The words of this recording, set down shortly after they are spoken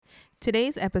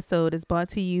Today's episode is brought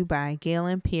to you by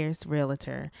Galen Pierce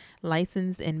Realtor,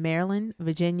 licensed in Maryland,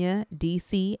 Virginia,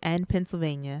 D.C., and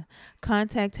Pennsylvania.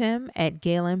 Contact him at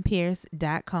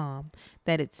galenpierce.com.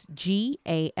 That it's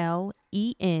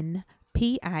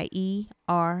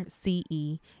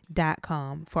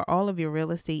GALENPIERCE.com for all of your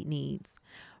real estate needs.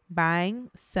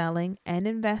 Buying, selling, and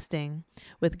investing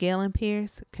with Galen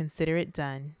Pierce, consider it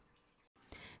done.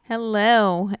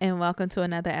 Hello, and welcome to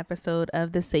another episode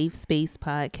of the Safe Space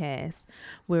Podcast,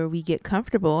 where we get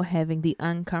comfortable having the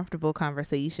uncomfortable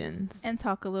conversations. And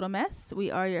talk a little mess.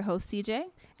 We are your host, CJ.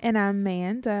 And I'm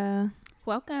Amanda.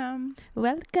 Welcome.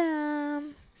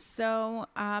 Welcome. So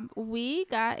we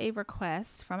got a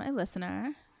request from a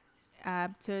listener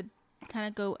to kind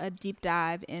of go a deep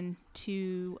dive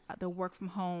into the work from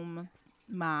home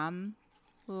mom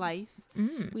life.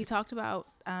 We talked about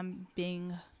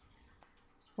being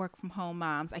work from home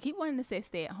moms. I keep wanting to say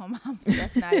stay at home moms, but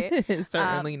that's not it. It's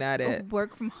certainly not it.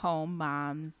 Work from home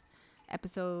moms,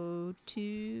 episode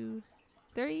 2,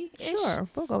 3-ish. Sure,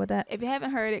 we'll go with that. If you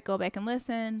haven't heard it, go back and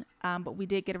listen. But we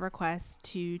did get a request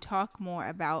to talk more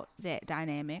about that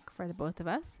dynamic for the both of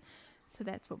us. So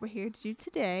that's what we're here to do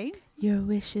today. Your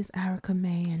wish is our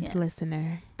command, Yes.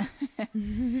 listener.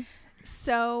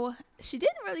 So she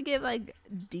didn't really give like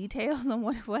details on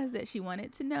what it was that she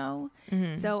wanted to know.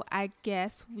 So I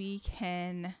guess you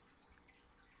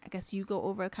go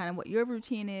over kind of what your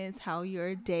routine is, how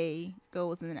your day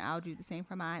goes, and then I'll do the same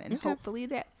for mine. And hopefully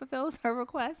that fulfills her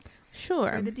request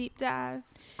Sure. for the deep dive.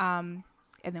 And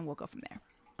then we'll go from there.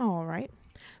 All right.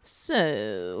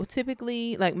 So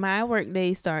typically, like, my work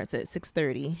day starts at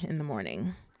 6:30 in the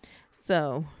morning.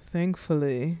 So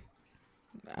thankfully,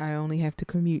 I only have to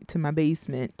commute to my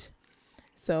basement.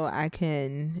 So I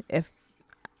can, if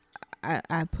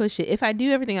I push it, if I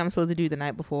do everything I'm supposed to do the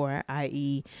night before,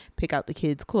 i.e. pick out the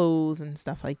kids' clothes and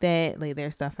stuff like that, lay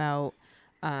their stuff out,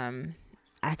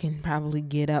 I can probably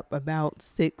get up about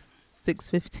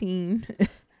 6:15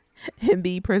 and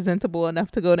be presentable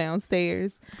enough to go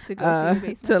downstairs To go to your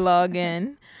basement. to log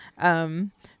in.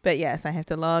 But yes, I have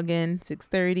to log in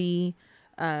 6:30.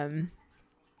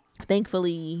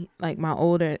 Thankfully, like my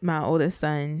oldest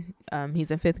son,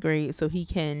 he's in 5th grade, so he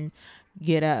can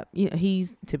get up. You know,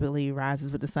 he's typically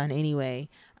rises with the sun anyway.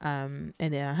 And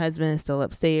then my husband is still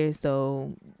upstairs,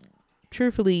 so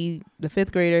truthfully, the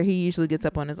 5th grader, he usually gets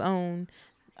up on his own.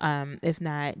 If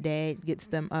not, Dad gets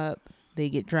them up. They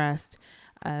get dressed.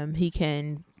 We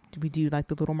do like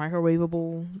the little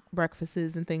microwavable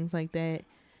breakfasts and things like that.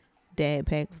 Dad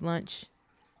packs lunch.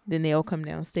 Then they'll come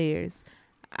downstairs.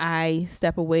 I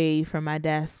step away from my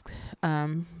desk,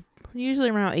 usually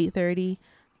around 8:30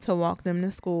 to walk them to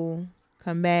school,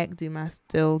 come back, do my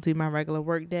regular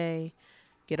work day,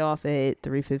 get off at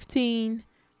 3:15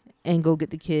 and go get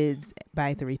the kids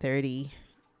by 3:30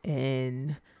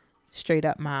 and straight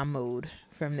up mom mode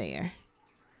from there.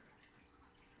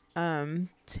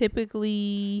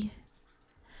 Typically,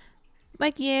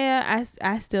 like, yeah,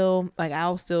 I still, like,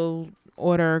 I'll still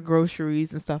order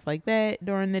groceries and stuff like that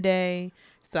during the day.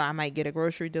 So I might get a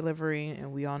grocery delivery,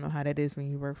 and we all know how that is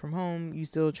when you work from home. You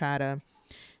still try to,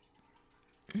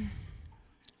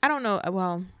 I don't know.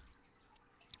 Well,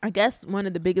 I guess one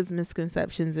of the biggest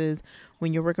misconceptions is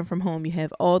when you're working from home, you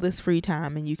have all this free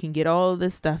time and you can get all of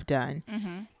this stuff done.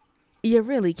 You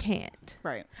really can't.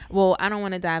 Right. Well, I don't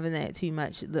want to dive in that too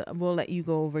much. We'll let you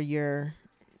go over your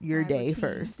My day routine.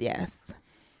 first. Yes.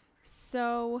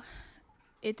 So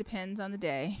it depends on the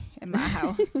day in my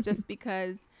house, just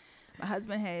because my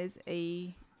husband has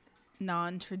a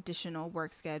non-traditional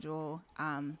work schedule.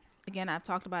 Again, I've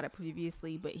talked about it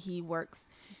previously, but he works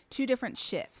 2 different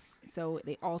shifts, so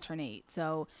they alternate.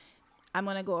 So I'm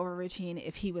going to go over routine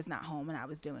if he was not home and I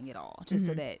was doing it all, just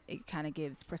so that it kind of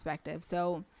gives perspective.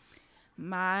 So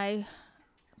my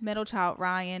middle child,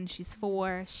 Ryan, she's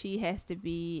 4. She has to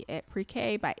be at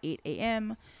pre-K by 8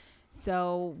 a.m.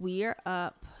 So we are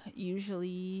up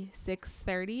usually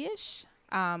 6:30-ish.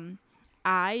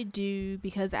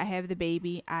 Because I have the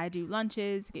baby, I do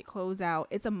lunches, get clothes out.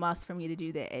 It's a must for me to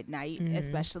do that at night,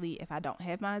 especially if I don't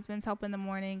have my husband's help in the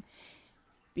morning,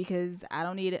 because I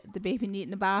don't need the baby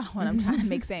needing a bottle when I'm trying to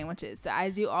make sandwiches. So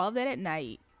I do all of that at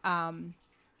night.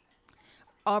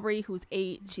 Aubrey, who's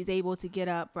 8, she's able to get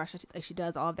up, brush her like she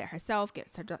does all of that herself,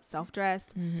 gets herself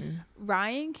dressed.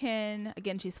 Ryan can,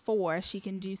 again, she's 4, she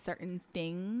can do certain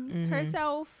things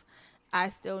herself. I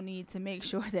still need to make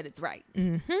sure that it's right.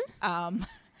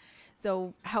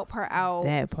 So help her out.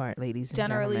 That part, ladies and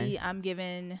Generally, gentlemen. I'm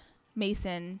giving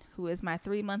Mason, who is my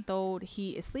 3-month-old,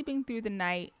 he is sleeping through the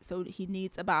night, so he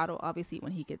needs a bottle, obviously,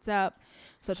 when he gets up.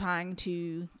 So trying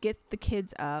to get the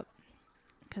kids up,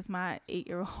 because my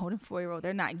 8-year-old and 4-year-old,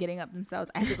 they're not getting up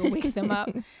themselves. I have to go wake them up,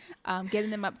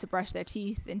 getting them up to brush their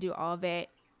teeth and do all that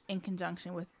in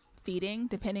conjunction with feeding,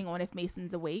 depending on if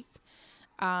Mason's awake.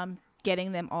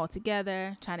 Getting them all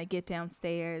together, trying to get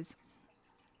downstairs.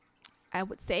 I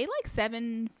would say like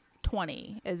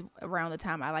 7:20 is around the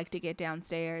time I like to get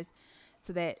downstairs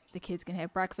so that the kids can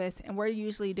have breakfast. And we're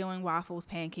usually doing waffles,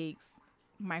 pancakes,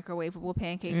 microwavable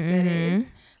pancakes, that is.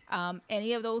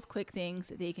 Any of those quick things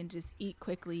that they can just eat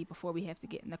quickly before we have to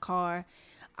get in the car.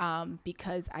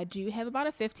 Because I do have about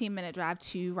a 15-minute drive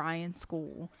to Ryan's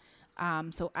school.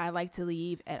 So I like to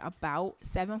leave at about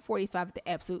 7:45 at the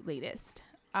absolute latest.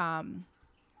 And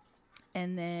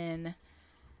then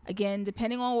again,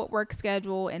 depending on what work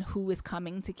schedule and who is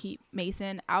coming to keep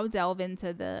Mason, I'll delve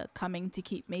into the coming to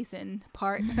keep Mason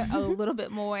part a little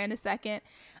bit more in a second.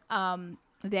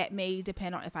 That may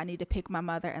depend on if I need to pick my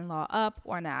mother-in-law up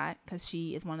or not, because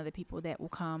she is one of the people that will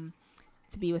come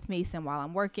to be with Mason while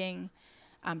I'm working.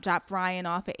 Drop Ryan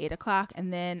off at 8 o'clock,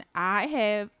 and then I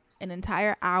have an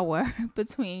entire hour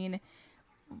between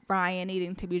Ryan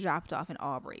needing to be dropped off in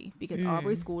Aubrey, because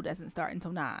Aubrey school doesn't start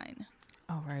until 9.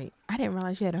 All right. I didn't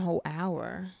realize you had a whole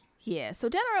hour. Yeah, so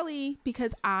generally,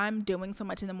 because I'm doing so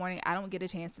much in the morning, I don't get a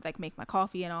chance to like make my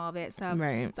coffee and all of that stuff.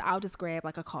 Right. So I'll just grab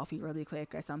like a coffee really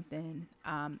quick or something.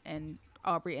 And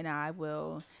Aubrey and I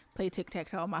will play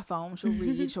tic-tac-toe on my phone. She'll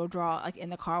read, she'll draw like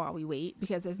in the car while we wait,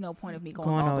 because there's no point of me going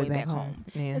all the way back home.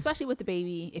 Yeah. Especially with the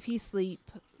baby. If he sleep,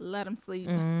 let him sleep.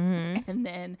 And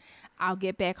then I'll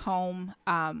get back home.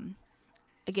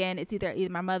 Again, it's either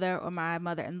my mother or my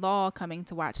mother-in-law coming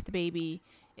to watch the baby.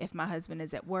 If my husband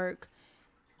is at work,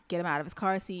 get him out of his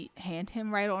car seat, hand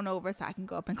him right on over so I can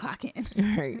go up and clock in.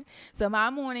 Right. So my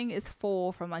morning is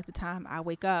full from like the time I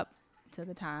wake up to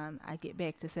the time I get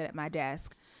back to sit at my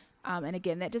desk. And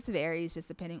again, that just varies just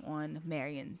depending on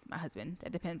Marion, my husband.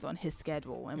 That depends on his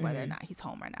schedule and whether or not he's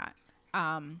home or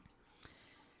not.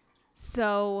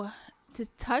 So to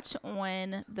touch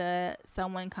on the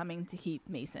someone coming to keep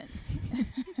Mason.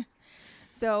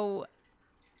 So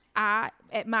at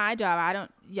my job,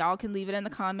 y'all can leave it in the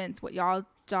comments what y'all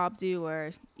job do,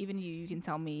 or even you can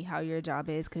tell me how your job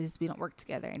is, because we don't work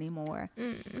together anymore.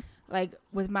 Like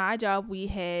with my job, we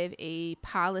have a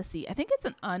policy. I think it's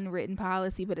an unwritten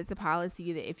policy, but it's a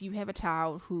policy that if you have a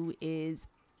child who is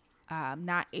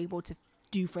not able to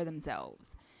do for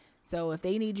themselves, so if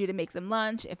they need you to make them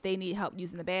lunch, if they need help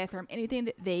using the bathroom, anything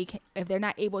that they can, if they're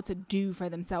not able to do for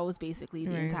themselves basically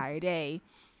the entire day,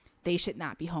 they should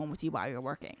not be home with you while you're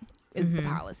working, is the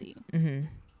policy.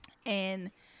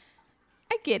 And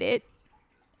I get it.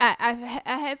 I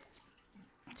have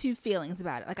two feelings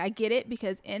about it. Like, I get it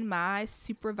because in my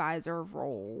supervisor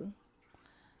role,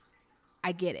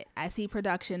 I get it. I see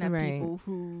production of people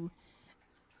who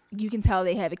you can tell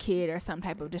they have a kid or some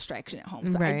type of distraction at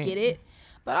home. So I get it.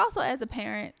 But also as a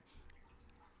parent,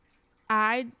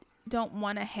 I don't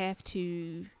want to have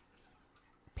to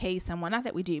pay someone, not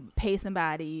that we do, pay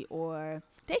somebody, or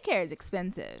daycare is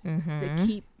expensive to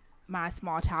keep my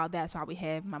small child. That's why we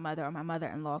have my mother or my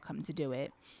mother-in-law come to do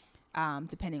it,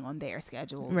 depending on their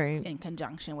schedules in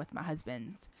conjunction with my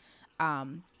husband's.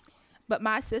 But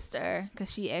my sister,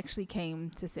 because she actually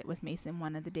came to sit with Mason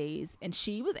one of the days, and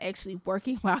she was actually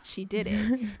working while she did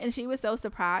it. And she was so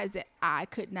surprised that I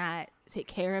could not take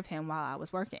care of him while I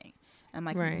was working. I'm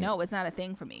like, no, it's not a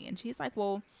thing for me. And she's like,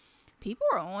 well, people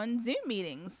are on Zoom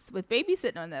meetings with babies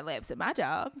sitting on their laps at my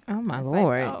job. Oh, my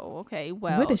Lord. Like, oh, okay.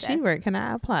 Well, where does she work? Can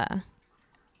I apply?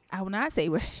 I will not say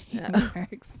where she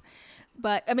works.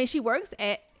 But, I mean, she works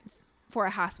for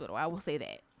a hospital. I will say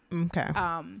that. Okay.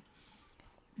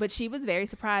 But she was very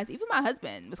surprised. Even my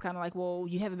husband was kind of like, well,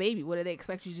 you have a baby. What do they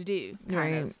expect you to do?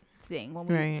 Kind of thing when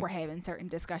we were having certain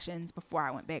discussions before I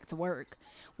went back to work.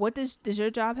 What does your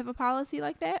job have a policy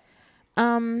like that?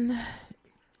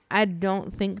 I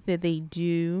don't think that they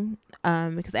do,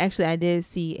 because actually I did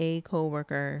see a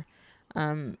coworker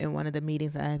in one of the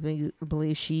meetings. I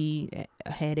believe she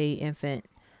had a infant,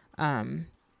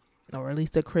 or at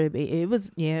least a crib. It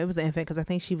was an infant, because I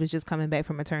think she was just coming back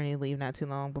from maternity leave not too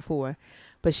long before.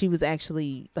 But she was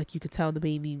actually, like, you could tell the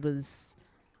baby was,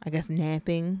 I guess,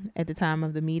 napping at the time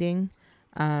of the meeting.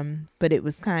 But it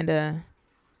was kind of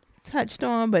touched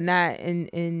on, but not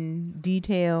in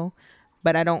detail.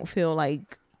 But I don't feel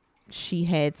like she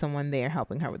had someone there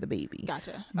helping her with the baby.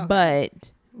 Gotcha. Okay.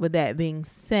 But with that being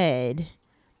said,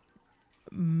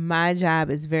 my job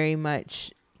is very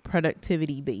much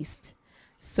productivity based.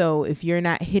 So if you're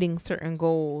not hitting certain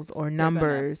goals or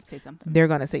numbers, they're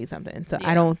going to say something. So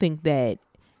I don't think that,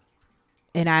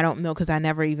 and I don't know, because I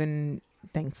never even,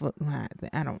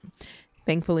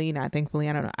 thankfully, not thankfully,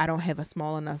 I don't know. I don't have a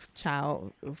small enough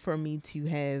child for me to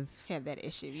Have that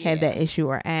issue. have Yeah. that issue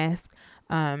or ask.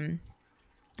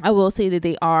 I will say that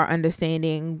they are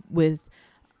understanding with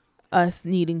us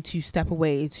needing to step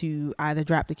away to either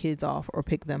drop the kids off or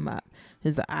pick them up.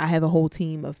 Because I have a whole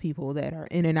team of people that are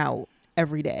in and out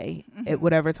every day at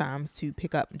whatever times to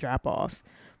pick up and drop off,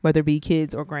 whether it be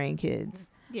kids or grandkids.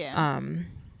 Yeah.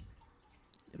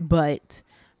 But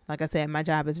like I said, my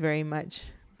job is very much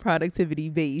productivity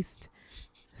based.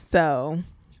 So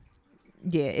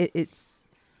yeah, it's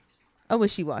a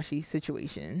wishy-washy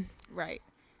situation. Right.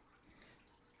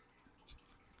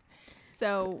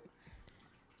 So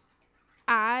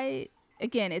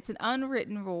again, it's an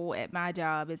unwritten rule at my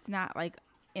job. It's not like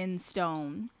in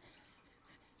stone.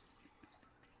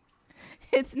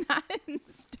 It's not in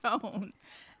stone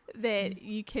that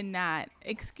you cannot,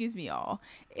 excuse me, all.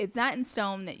 It's not in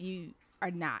stone that you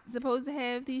are not supposed to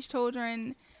have these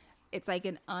children. It's like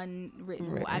an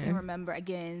unwritten rule. I can remember,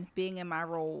 again, being in my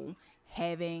role,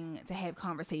 having to have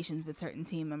conversations with certain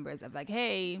team members of like,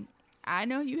 hey, I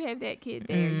know you have that kid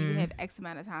there. You have X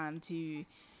amount of time to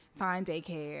find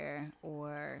daycare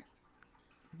or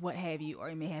what have you, or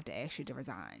you may have to ask you to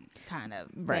resign, kind of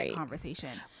that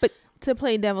conversation. But to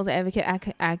play devil's advocate,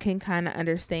 I can kind of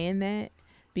understand that,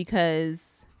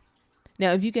 because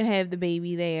now if you can have the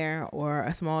baby there or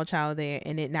a small child there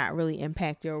and it not really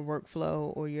impact your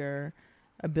workflow or your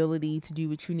ability to do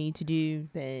what you need to do,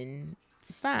 then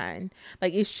fine.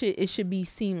 Like it should be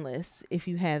seamless if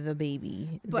you have a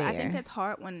baby but there. I think that's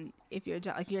hard when, if your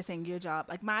job, like you're saying, your job,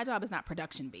 like my job is not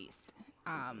production based,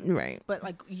 right, but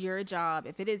like your job,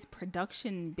 if it is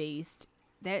production based,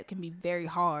 that can be very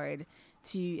hard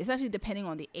to, especially depending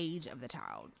on the age of the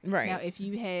child. right. Now if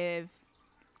you have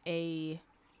a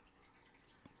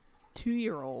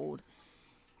 2-year-old,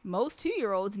 most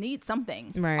 2-year-olds need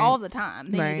something all the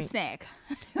time. They need a snack.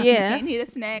 Yeah. They need a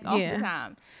snack all the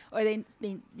time. Or they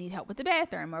need help with the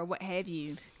bathroom or what have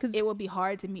you. Because it would be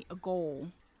hard to meet a goal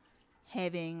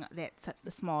having the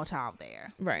small child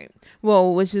there. Right.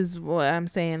 Well, which is what I'm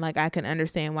saying. Like, I can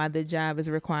understand why the job is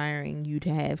requiring you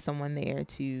to have someone there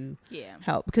to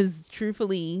help. Because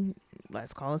truthfully,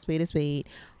 let's call a spade,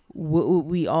 what would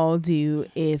we all do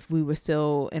if we were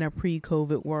still in a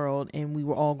pre-COVID world and we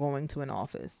were all going to an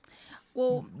office?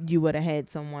 Well, you would have had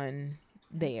someone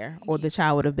there, or the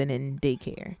child would have been in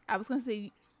daycare. I was going to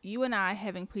say, you and I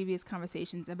having previous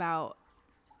conversations about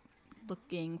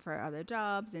looking for other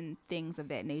jobs and things of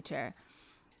that nature.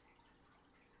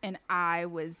 And I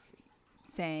was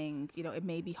saying, it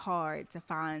may be hard to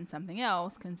find something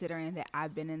else considering that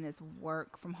I've been in this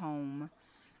work from home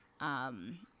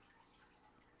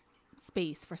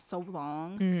space for so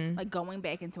long. Like going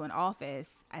back into an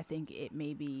office, I think it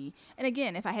may be, and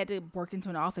again, if I had to work into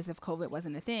an office if COVID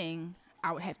wasn't a thing,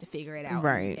 I would have to figure it out.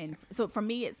 Right. And so for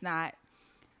me, it's not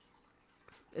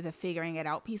the figuring it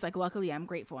out piece. Like, luckily I'm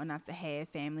grateful enough to have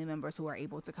family members who are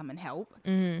able to come and help,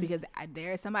 because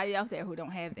there is somebody out there who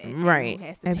don't have that, right? Who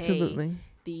has to pay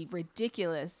the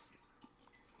ridiculous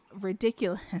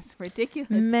fees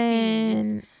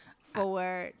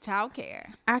for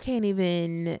childcare. I can't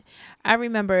even. I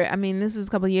remember. I mean, this was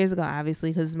a couple of years ago,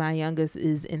 obviously, because my youngest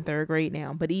is in 3rd grade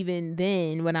now. But even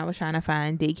then, when I was trying to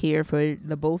find daycare for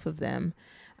the both of them,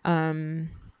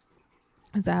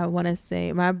 as I want to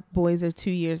say, my boys are 2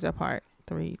 years apart.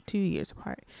 2 years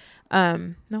apart.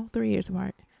 No, 3 years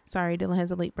apart. Sorry, Dylan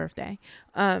has a late birthday.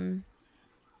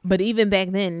 But even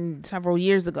back then, several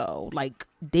years ago, like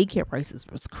daycare prices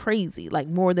was crazy, like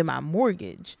more than my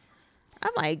mortgage.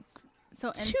 I'm like,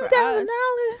 so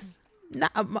 $2,000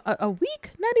 not a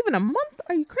week, not even a month.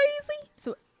 Are you crazy?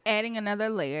 So adding another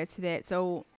layer to that,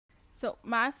 so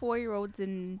my 4-year-old's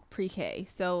in pre-K.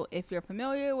 So if you're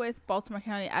familiar with Baltimore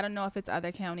County, I don't know if it's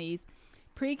other counties,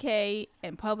 pre-K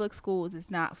and public schools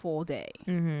is not full day.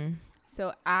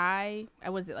 So I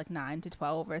was it like 9 to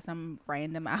 12 or some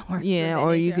random hours. Yeah,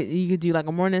 or nature. you could do like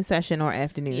a morning session or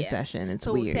afternoon session. It's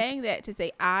so weird. So saying that to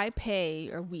say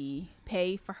we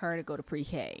pay for her to go to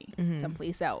pre-K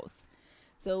someplace else.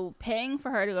 So paying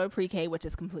for her to go to pre-K, which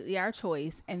is completely our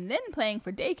choice, and then paying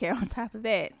for daycare on top of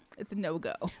that, it's a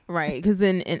no-go. Right, because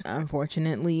then,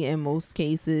 unfortunately, in most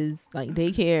cases, like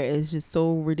daycare is just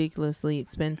so ridiculously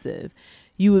expensive.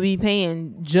 You would be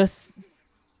paying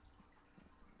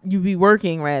you'd be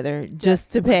working rather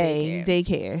just to pay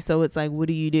daycare. So it's like, what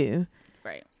do you do?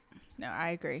 Right. No, I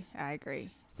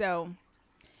agree. So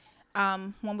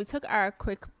when we took our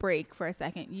quick break for a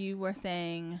second, you were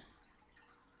saying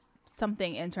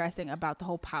something interesting about the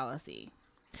whole policy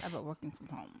about working from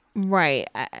home. Right.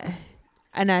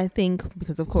 And I think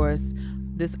because, of course,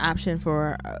 this option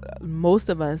for most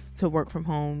of us to work from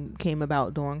home came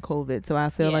about during COVID. So I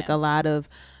feel like Yeah. a lot of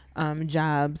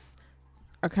jobs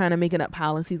are kind of making up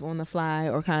policies on the fly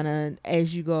or kind of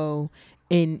as you go,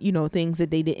 and things that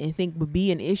they didn't think would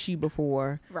be an issue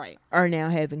before Right. are now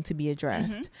having to be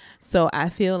addressed. Mhm. So I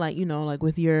feel like like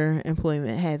with your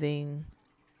employment having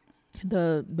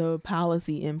the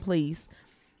policy in place,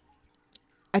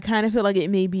 I kind of feel like it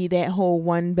may be that whole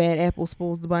one bad apple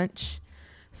spoils the bunch.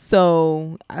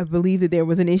 So I believe that there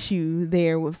was an issue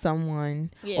there with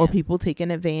someone Yeah. or people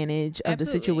taking advantage of the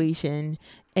Absolutely. situation,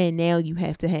 and now you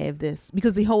have to have this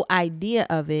because the whole idea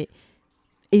of it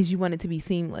is you want it to be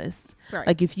seamless. Right.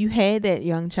 Like if you had that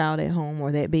young child at home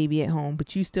or that baby at home,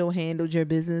 but you still handled your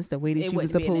business the way that you were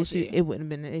supposed to, it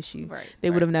wouldn't have been an issue. Right. They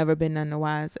would have never been none the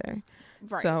wiser.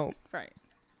 Right. So, right.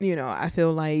 I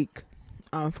feel like,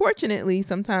 unfortunately,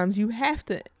 sometimes you have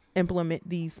to implement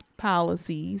these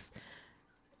policies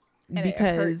And because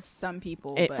it hurts some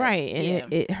people.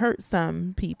 it hurts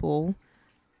some people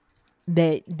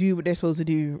that do what they're supposed to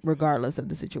do regardless of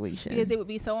the situation. Because it would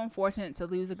be so unfortunate to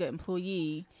lose a good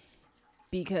employee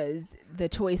because the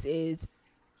choice is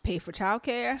pay for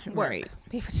childcare, work. Right.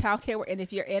 Pay for childcare, work. And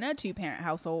if you're in a 2-parent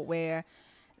household where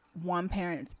one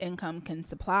parent's income can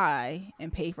supply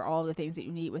and pay for all the things that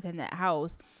you need within that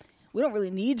house, we don't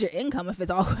really need your income if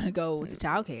it's all going to go to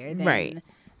childcare. Then Right.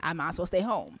 I might as well stay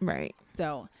home. Right.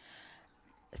 So,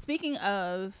 speaking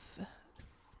of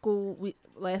school,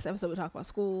 last episode we talked about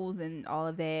schools and all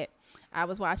of that. I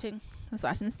was watching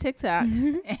this TikTok,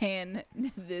 and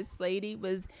this lady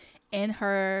was in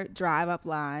her drive-up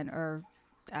line or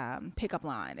pickup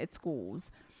line at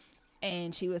schools,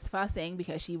 and she was fussing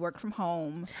because she worked from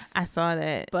home. I saw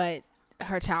that. But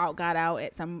her child got out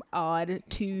at some odd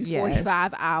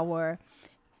 2:45 hour,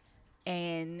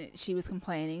 and she was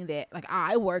complaining that, like,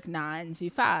 I work 9 to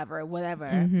 5 or whatever.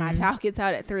 Mm-hmm. My child gets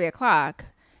out at 3:00.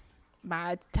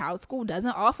 My child's school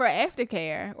doesn't offer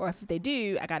aftercare, or if they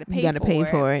do, I got to pay. You got to pay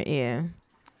for it. Yeah.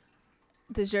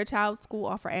 Does your child's school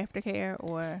offer aftercare,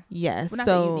 or yes? Well, not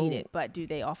so that you need it, but do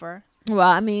they offer? Well,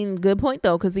 I mean, good point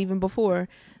though, because even before,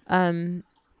 when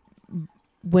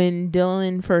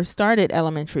Dylan first started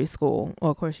elementary school,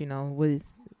 well, of course, with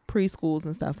preschools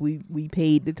and stuff, we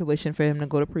paid the tuition for him to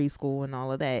go to preschool and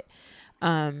all of that.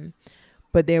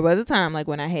 But there was a time, like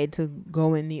when I had to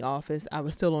go in the office, I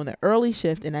was still on the early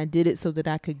shift, and I did it so that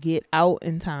I could get out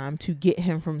in time to get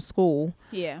him from school.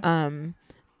 Yeah.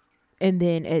 And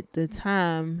then at the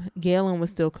time, Galen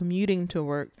was still commuting to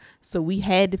work, so we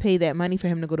had to pay that money for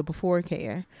him to go to before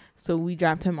care. So we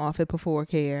dropped him off at before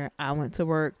care. I went to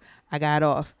work. I got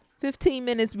off 15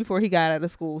 minutes before he got out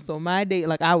of school. So my day,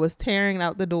 like, I was tearing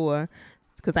out the door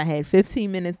because I had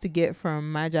 15 minutes to get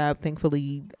from my job.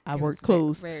 Thankfully, I worked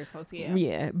close. Very close, yeah.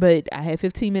 Yeah, but I had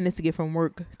 15 minutes to get from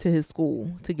work to his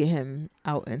school to get him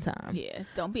out in time. Yeah,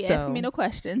 don't be asking me no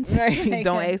questions. Right.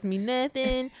 Don't ask me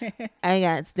nothing. I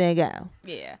got to go.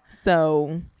 Yeah.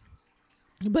 So,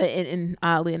 but and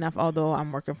oddly enough, although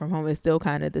I'm working from home, it's still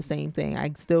kind of the same thing.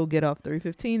 I still get off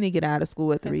 3:15. They get out of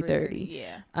school at 3:30.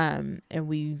 Yeah. And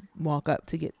we walk up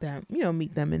to get them,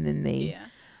 meet them, and then they.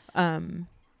 Yeah.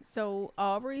 So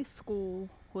Aubrey's school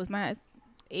was my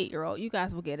 8-year-old. You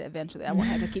guys will get it eventually. I won't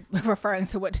have to keep referring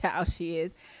to what child she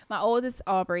is. My oldest,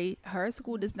 Aubrey, her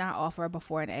school does not offer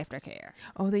before and after care.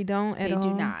 Oh, they don't at all? They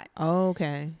do not. Oh,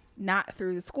 okay. Not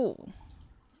through the school.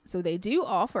 So they do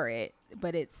offer it,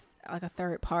 but it's like a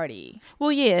third party.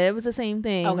 Well, yeah, it was the same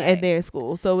thing at their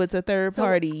school. So it's a third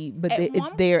party, but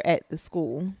it's there at the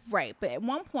school. Right. But at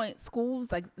one point,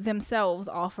 schools like themselves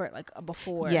offered like a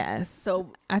before. Yes.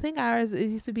 So I think ours, it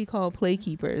used to be called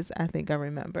Playkeepers. I think I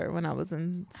remember when I was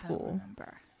in school. I don't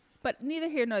remember. But neither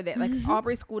here nor there. Like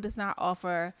Aubrey school does not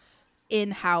offer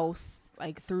in-house,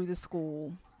 like through the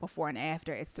school before and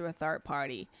after. It's through a third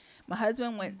party. My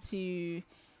husband went to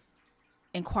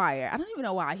inquire. I don't even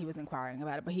know why he was inquiring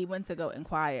about it, but he went to go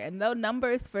inquire, and the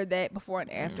numbers for that before and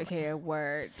after care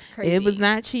were crazy. It was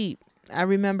not cheap. I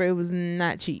remember it was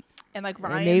not cheap. And like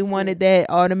Ryan, and they wanted that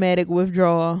automatic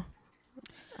withdrawal.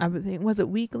 I would think, was it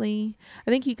weekly?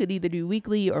 I think you could either do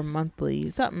weekly or monthly,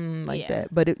 something like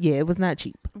that. But it was not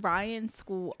cheap. Ryan's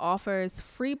school offers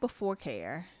free before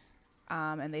care,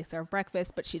 and they serve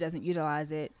breakfast, but she doesn't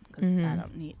utilize it because I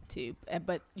don't need to.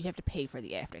 But you have to pay for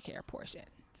the aftercare portion.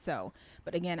 So,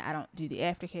 but again, I don't do the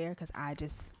aftercare because I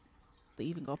just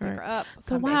leave and go pick her up.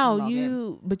 So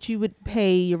you would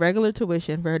pay your regular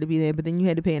tuition for her to be there, but then you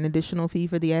had to pay an additional fee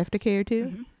for the aftercare too.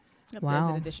 Mm-hmm. Yep, wow, there's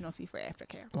an additional fee for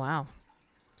aftercare. Wow.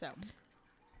 So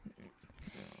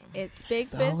it's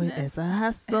big business. It's a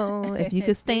hustle. If you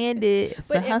could stand it, it's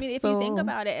a hustle. I mean, if you think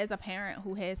about it, as a parent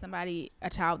who has a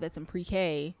child that's in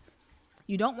pre-K,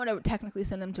 you don't want to technically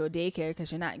send them to a daycare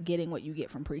because you're not getting what you get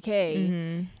from pre-K.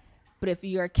 Mm-hmm. But if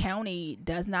your county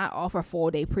does not offer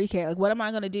full-day pre-K, like, what am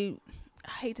I going to do?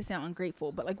 I hate to sound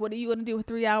ungrateful, but like, what are you going to do with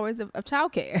 3 hours of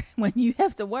childcare when you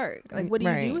have to work? Like, what do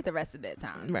you do with the rest of that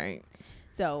time? Right.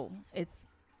 So it's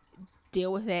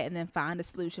deal with that and then find a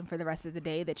solution for the rest of the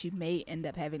day that you may end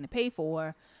up having to pay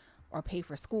for, or pay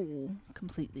for school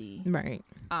completely. Right.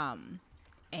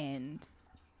 And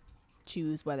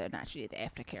choose whether or not you need the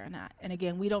aftercare or not. And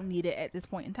again, we don't need it at this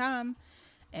point in time,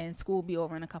 and school will be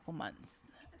over in a couple months.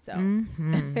 So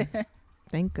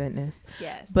thank goodness.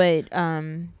 Yes. But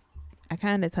I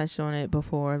kind of touched on it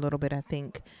before a little bit. I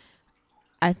think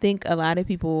a lot of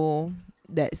people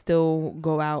that still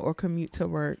go out or commute to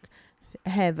work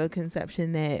have a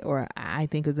conception that, or I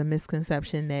think is a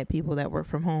misconception, that people that work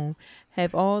from home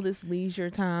have all this leisure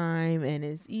time and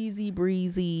it's easy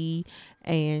breezy.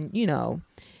 And, you know,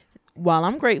 while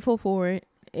I'm grateful for it,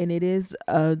 and it is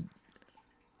a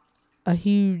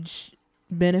huge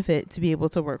benefit to be able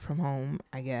to work from home,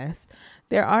 I guess,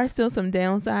 there are still some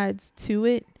downsides to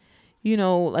it. You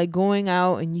know, like going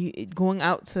out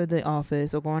to the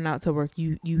office or going out to work,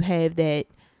 you have that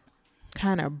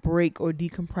kind of break or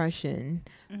decompression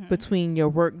between your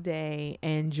work day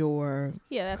and your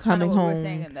that's coming kind of what home. We were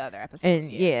saying in the other episode.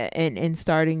 And and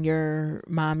starting your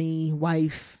mommy,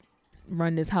 wife,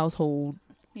 run this household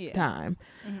time.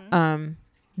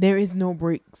 There is no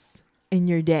breaks in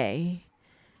your day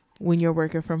when you're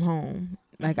working from home.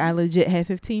 Like, I legit have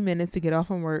 15 minutes to get off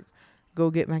from work, go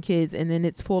get my kids, and then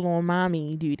it's full on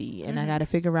mommy duty, and I got to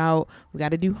figure out, we got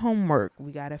to do homework,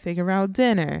 we got to figure out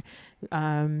dinner,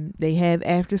 they have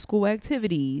after school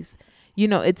activities. You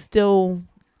know, it's still,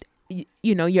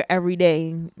 you know, your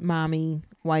everyday mommy,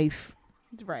 wife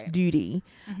duty.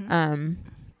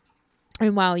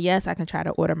 And while, yes, I can try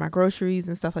to order my groceries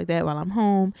and stuff like that while I'm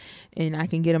home, and I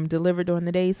can get them delivered during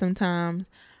the day sometimes,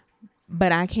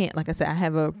 but I can't, like I said, I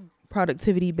have a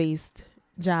productivity based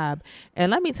job.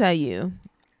 And let me tell you,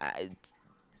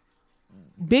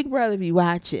 Big Brother be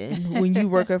watching when you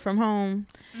working from home.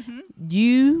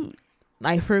 You,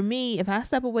 like, for me, if I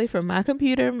step away from my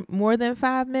computer more than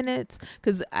 5 minutes,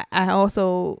 because I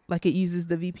also, like, it uses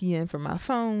the VPN for my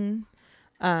phone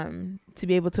to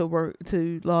be able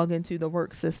to log into the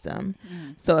work system.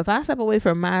 So if I step away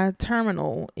from my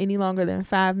terminal any longer than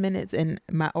 5 minutes and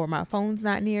my phone's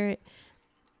not near it,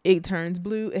 it turns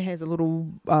blue. It has a little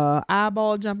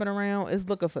eyeball jumping around. It's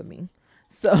looking for me.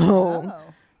 So,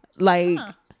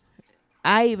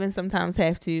 I even sometimes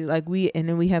have to, like, we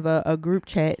have a group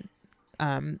chat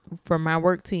from my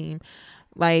work team.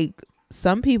 Like,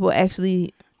 some people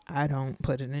actually, I don't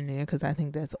put it in there because I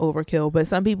think that's overkill, but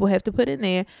some people have to put in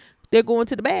there, they're going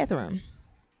to the bathroom.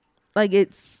 Like,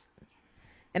 it's,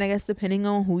 and I guess depending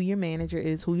on who your manager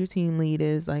is, who your team lead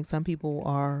is, like, some people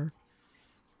are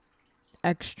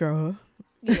extra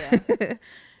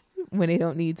when they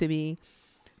don't need to be.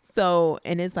 So,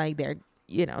 and it's like they're,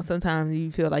 you know, sometimes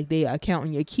you feel like they are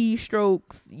counting your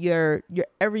keystrokes, your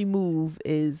every move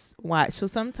is watched. So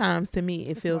sometimes to me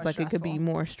it feels like stressful. It could be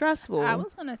more stressful. I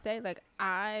was gonna say, like,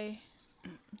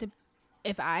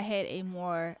 if I had a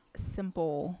more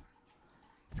simple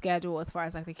schedule as far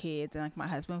as like the kids and like my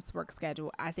husband's work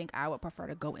schedule, I think I would prefer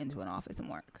to go into an office and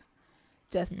work,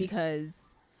 just because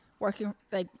working,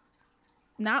 like,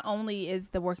 not only is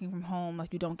the working from home,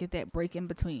 like, you don't get that break in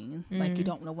between, like, you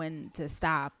don't know when to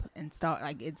stop and start,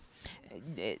 like, it's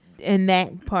and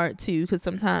that part too, because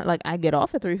sometimes, like, I get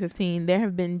off at 3:15. There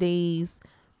have been days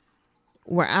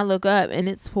where I look up and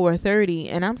it's 4:30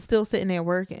 and I'm still sitting there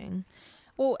working.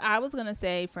 Well, I was gonna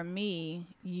say, for me,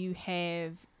 you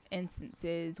have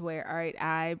instances where, all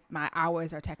right, my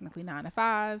hours are technically 9 to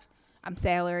 5. I'm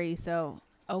salary, so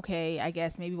okay, I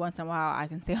guess maybe once in a while I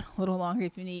can stay on a little longer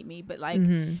if you need me. But, like,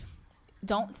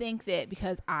 don't think that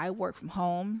because I work from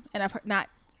home, and I've heard, not,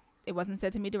 it wasn't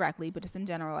said to me directly, but just in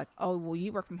general, like, oh, well,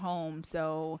 you work from home,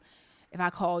 so if I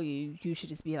call you, you should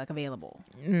just be, like, available.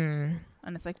 And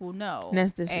it's like, well, no,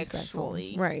 that's disrespectful.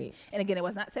 Actually, right? And again, it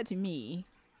was not said to me.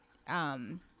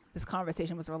 This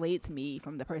conversation was relayed to me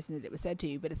from the person that it was said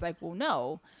to, but it's like, well,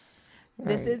 no,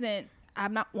 this isn't.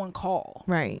 I'm not on call.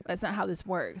 Right. That's not how this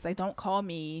works. Like, don't call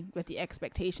me with the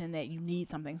expectation that you need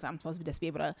something, so I'm supposed to just be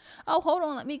able to, oh, hold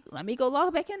on, let me go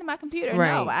log back into my computer.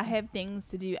 Right. No, I have things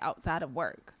to do outside of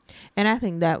work. And I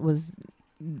think that's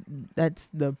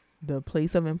the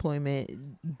place of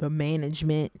employment, the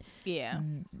management. Yeah.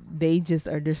 They just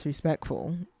are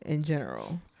disrespectful in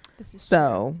general. This is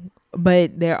so true.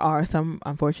 But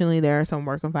unfortunately there are some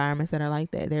work environments that are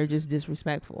like that. They're just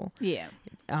disrespectful. Yeah.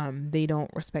 They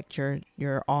don't respect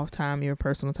your off time, your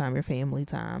personal time, your family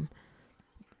time.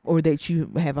 or that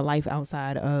you have a life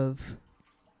outside of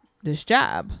this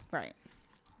job. Right.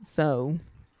 So,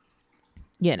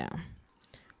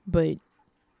 but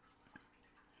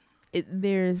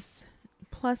there's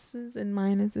pluses and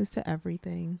minuses to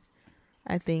everything,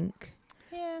 I think.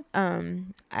 Yeah.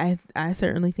 I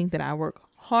certainly think that I work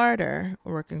harder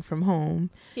working from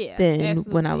home than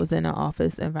absolutely. when I was in an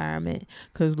office environment.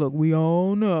 Because look, we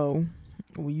all know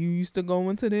when you used to go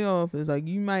into the office, like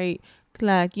you might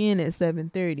clock in at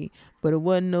 7:30, but it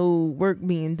wasn't no work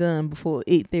being done before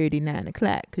 8:30, 9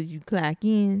 o'clock. Because you clock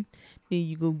in, then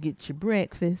you go get your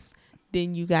breakfast,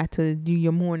 then you got to do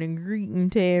your morning greeting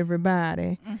to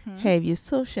everybody, have your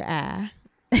social eye,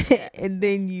 and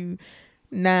then you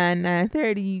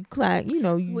 9:30 you clock.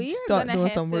 You start doing some work. We are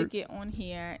gonna have to get on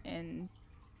here and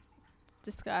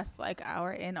discuss like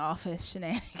our in-office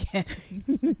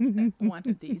shenanigans one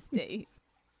of these days.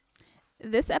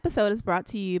 This episode is brought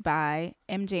to you by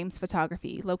M. James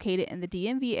Photography, located in the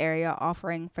DMV area,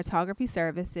 offering photography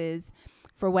services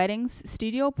for weddings,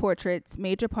 studio portraits,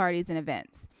 major parties, and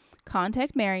events.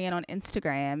 Contact Marion on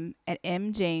Instagram at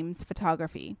M. James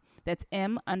Photography. That's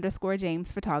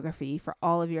M_James Photography for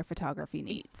all of your photography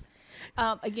needs.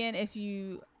 Again, if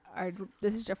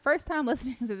this is your first time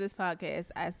listening to this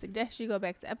podcast, I suggest you go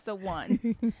back to episode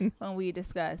 1 when we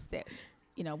discussed that,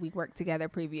 we worked together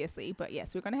previously. But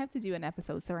yes, we're going to have to do an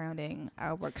episode surrounding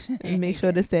our work. And make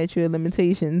sure the statute of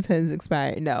limitations has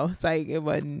expired. No, it's like it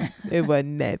wasn't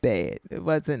that bad. It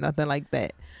wasn't nothing like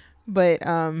that. But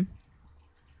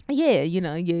yeah,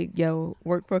 you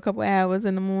work for a couple hours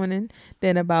in the morning.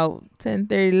 Then about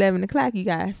 10:30, 11 o'clock, you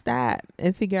got to stop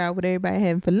and figure out what everybody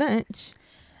having for lunch.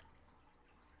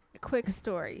 Quick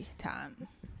story time.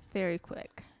 Very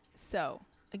quick. So,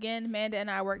 again, Amanda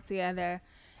and I worked together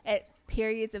at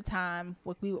periods of time.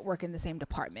 We would work in the same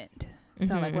department.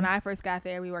 So, like when I first got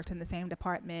there, we worked in the same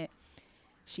department.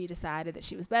 She decided that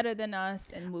she was better than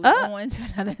us and moved on to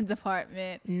another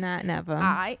department. Never.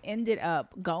 I ended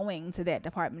up going to that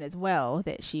department as well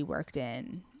that she worked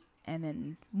in, and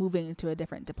then moving to a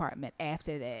different department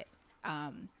after that.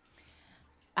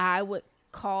 I would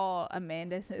call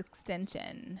Amanda's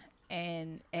extension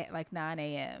and at like 9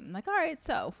 a.m. Like, all right,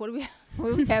 so what do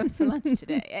we have for lunch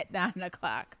today at 9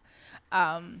 o'clock?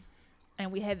 And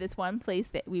we had this one place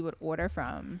that we would order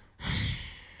from,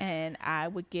 and I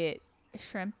would get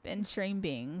shrimp and string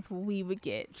beans. We would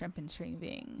get shrimp and string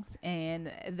beans,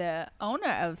 and the owner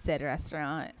of said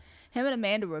restaurant, him and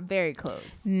Amanda were very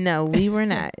close. No, we were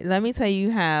not. Let me tell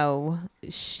you how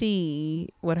she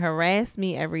would harass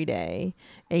me every day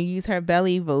and use her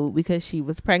belly vote because she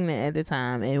was pregnant at the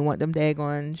time and want them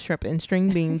daggone shrimp and string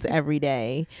beans every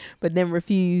day, but then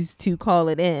refused to call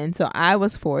it in. So I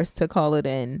was forced to call it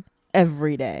in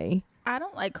every day. I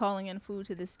don't like calling in food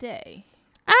to this day.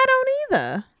 I don't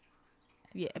either.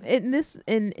 Yeah.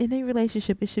 In a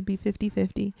relationship, it should be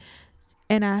 50-50.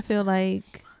 And I feel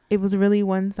like it was really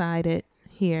one-sided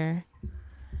here.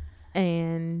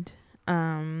 And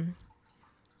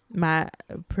my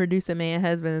producer man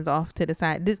husband is off to the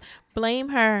side. Blame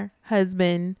her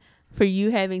husband for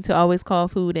you having to always call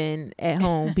food in at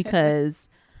home because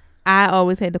I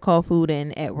always had to call food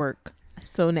in at work.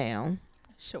 So now.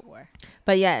 Sure.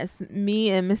 But yes,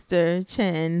 me and Mr.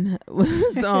 Chen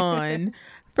was on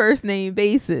first name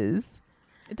basis.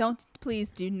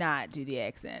 Please do not do the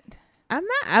accent. I'm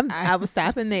not. I was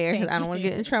stopping there because I don't want to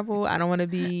get in trouble. I don't want to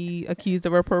be accused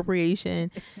of appropriation.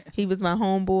 He was my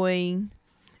homeboy,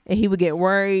 and he would get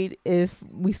worried if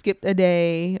we skipped a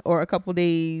day or a couple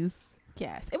days.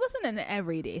 Yes, it wasn't an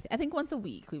everyday. I think once a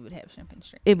week we would have shrimp and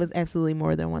string. It was absolutely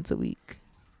more than once a week.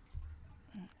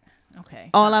 Okay.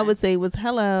 All I would say was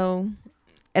hello,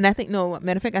 and I think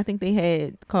matter of fact, I think they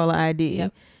had caller ID,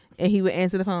 yep. And he would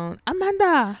answer the phone,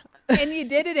 Amanda. And you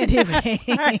did it anyway.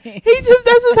 This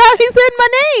is how he said my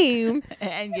name.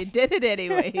 And you did it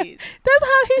anyway. That's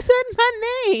how he said my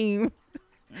name.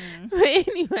 But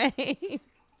anyway,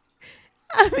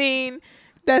 I mean,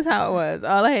 that's how it was.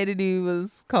 All I had to do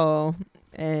was call,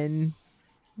 and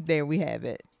there we have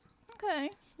it. Okay,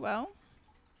 well.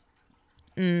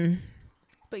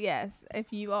 But yes,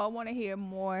 if you all want to hear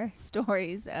more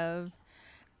stories of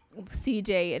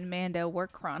CJ and Amanda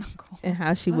work chronicles and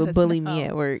how she would bully me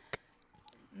at work.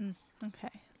 Okay.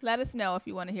 Let us know if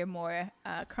you want to hear more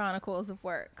chronicles of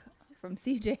work from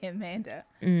CJ and Amanda.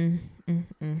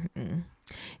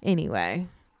 Anyway,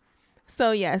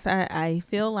 so yes, I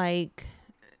feel like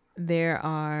there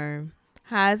are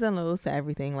highs and lows to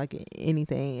everything, like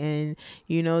anything. And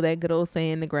that good old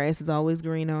saying, the grass is always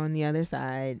greener on the other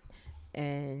side.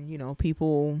 And,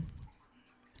 people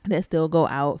that still go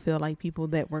out feel like people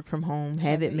that work from home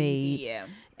have it made. Yeah.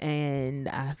 And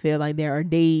I feel like there are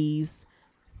days,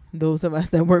 those of us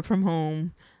that work from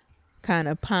home kind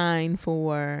of pine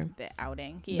for That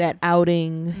outing. Yeah. that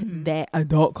outing, that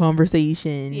adult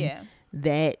conversation, Yeah.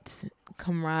 that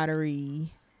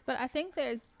camaraderie. But I think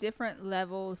there's different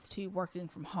levels to working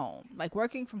from home. Like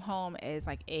working from home as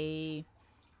like an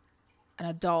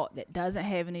adult that doesn't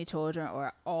have any children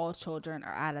or all children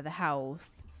are out of the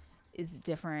house is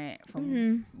different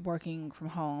from working from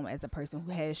home as a person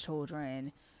who has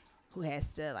children, who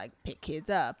has to like pick kids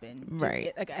up and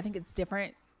Right. like I think it's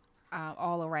different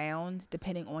all around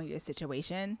depending on your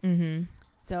situation. Mm-hmm.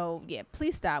 So yeah,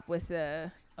 please stop with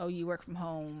the you work from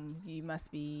home, you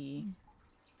must be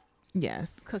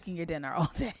cooking your dinner all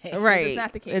day. Right. It's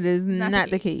not the case. It is not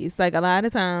the case. Like a lot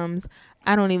of times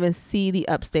I don't even see the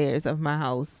upstairs of my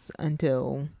house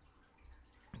until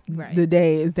the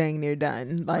day is dang near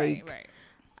done. Like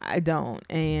I don't.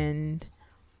 And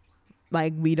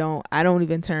like I don't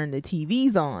even turn the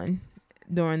TVs on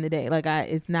during the day. Like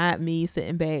it's not me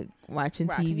sitting back watching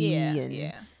TV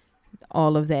and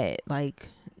all of that. Like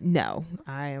no,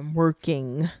 I am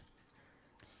working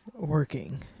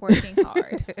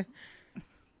hard.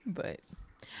 But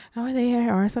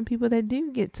there are some people that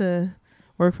do get to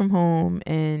work from home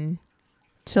and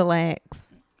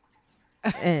chillax.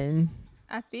 And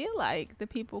I feel like the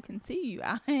people can see you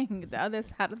eyeing the other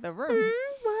side of the room.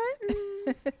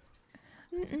 What?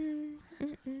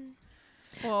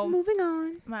 Well, moving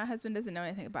on. My husband doesn't know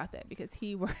anything about that because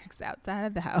he works outside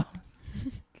of the house.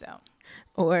 So,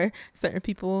 or certain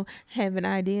people have an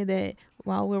idea that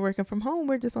while we're working from home,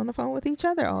 we're just on the phone with each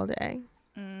other all day.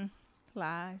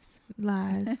 Lies.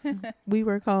 We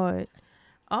work hard.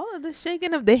 All of the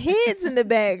shaking of the heads in the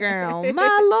background.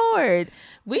 My Lord.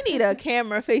 We need a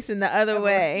camera facing the other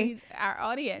way. Our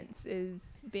audience is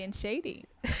being shady.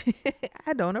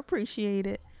 I don't appreciate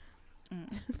it.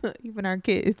 Even our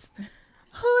kids.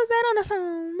 Who is that on the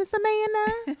phone? Miss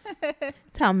Amanda?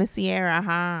 Tell Miss Sierra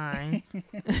hi.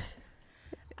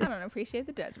 I don't appreciate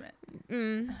the judgment.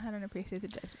 I don't appreciate the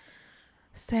judgment.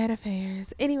 Sad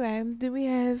affairs. Anyway, do we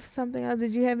have something else?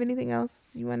 Did you have anything else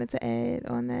you wanted to add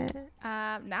on that?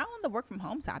 Now on the work from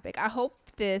home topic, I hope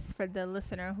this, for the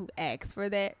listener who asked for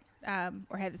that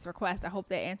or had this request, I hope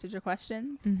that answered your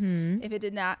questions. If it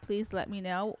did not, please let me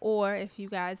know. Or if you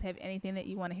guys have anything that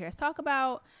you want to hear us talk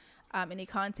about, any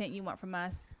content you want from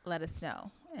us, let us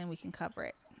know and we can cover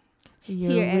it.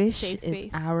 Your here wish at the Safe is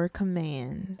Space. our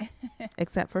command,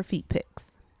 except for feet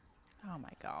pics. Oh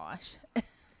my gosh.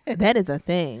 That is a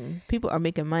thing. People are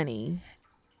making money.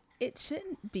 It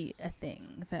shouldn't be a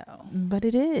thing, though. But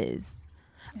it is.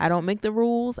 I don't make the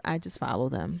rules. I just follow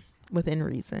them within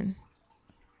reason.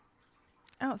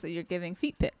 Oh, so you're giving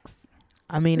feet pics.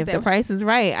 I mean, if the price is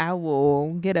right, I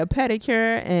will get a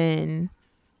pedicure and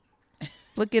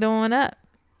flick it on up.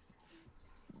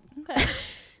 Okay.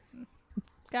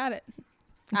 Got it.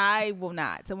 I will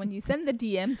not. So when you send the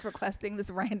DMs requesting this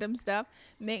random stuff,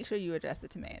 make sure you address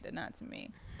it to Amanda, not to me.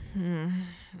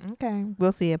 Okay.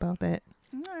 We'll see about that.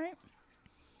 All right.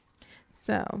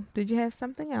 So, did you have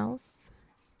something else?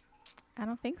 I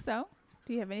don't think so.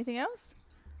 Do you have anything else?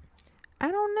 I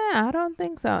don't know. I don't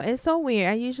think so. It's so weird.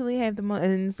 I usually have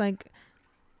and it's like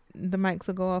the mics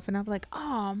will go off and I'm like,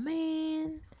 oh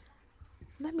man,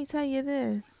 let me tell you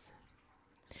this.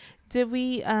 Did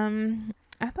we,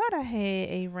 I thought I had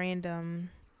a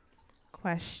random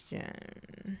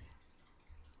question.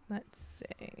 Let's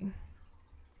see.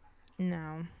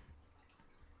 No,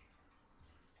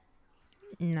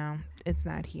 it's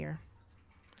not here.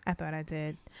 I thought I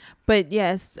did. But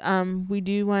yes, we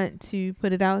do want to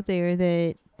put it out there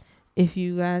that if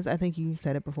you guys, I think you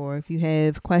said it before, if you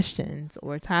have questions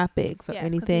or topics or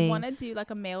anything. Yes, because we want to do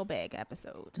like a mailbag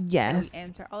episode. Yes. We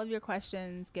answer all of your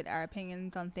questions, get our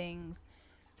opinions on things.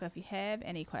 So if you have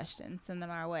any questions, send them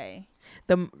our way.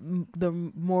 The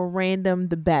more random,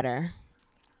 the better.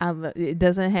 It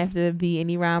doesn't have to be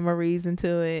any rhyme or reason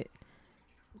to it.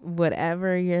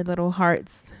 Whatever your little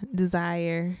heart's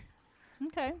desire.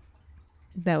 Okay.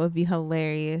 That would be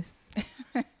hilarious.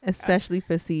 Especially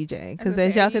for CJ. Because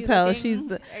as y'all can tell, Are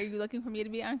you looking for me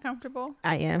to be uncomfortable?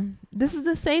 I am. This is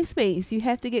the safe space. You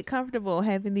have to get comfortable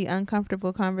having the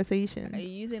uncomfortable conversations. Are you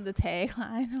using the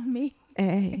tagline on me?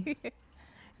 Hey.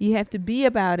 You have to be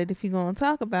about it if you're going to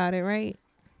talk about it, right?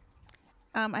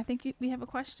 I think we have a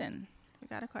question. We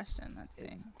got a question. Let's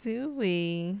see. Do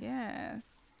we? Yes.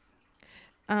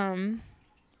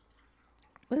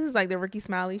 This is like the Ricky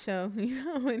Smiley show, you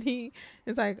know, when he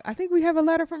is like, I think we have a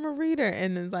letter from a reader,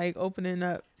 and then like opening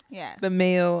up the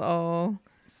mail all.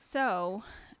 So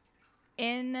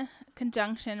in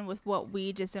conjunction with what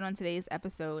we just did on today's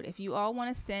episode, if you all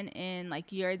want to send in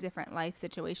like your different life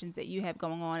situations that you have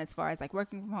going on as far as like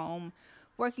working from home,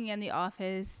 working in the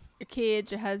office, your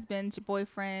kids, your husbands, your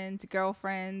boyfriends, your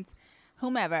girlfriends,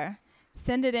 whomever,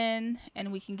 send it in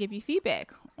and we can give you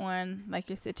feedback on like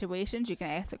your situations. You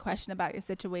can ask a question about your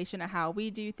situation or how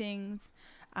we do things,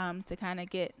 to kind of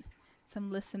get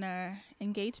some listener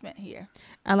engagement here.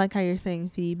 I like how you're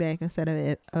saying feedback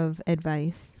instead of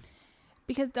advice.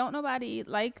 Because don't nobody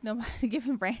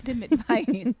giving random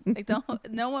advice. Like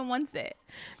no one wants it.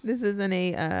 This isn't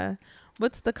a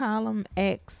what's the column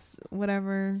X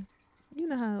whatever. You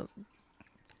know how.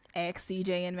 Ask CJ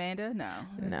and Amanda?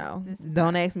 No. This is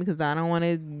don't ask me because I don't want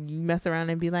to mess around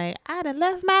and be like, I done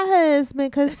left my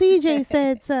husband because CJ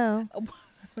said so.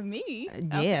 Me?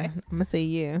 Yeah, okay. I'm gonna say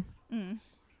you.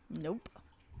 Nope.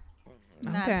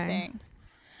 Okay. Not a thing.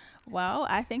 Well,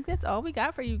 I think that's all we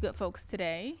got for you good folks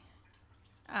today.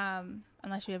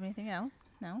 Unless you have anything else.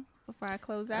 No? Before I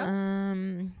close out?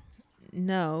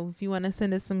 No. If you want to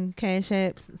send us some cash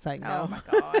apps, it's like, no. Oh my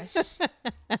gosh.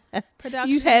 Production.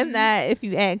 You have not if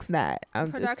you ask not.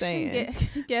 I'm just saying.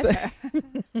 Get her.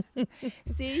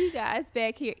 See you guys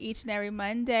back here each and every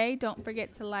Monday. Don't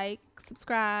forget to like,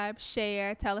 subscribe,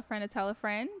 share, tell a friend to tell a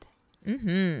friend.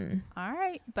 Mm-hmm. All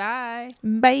right. Bye.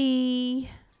 Bye.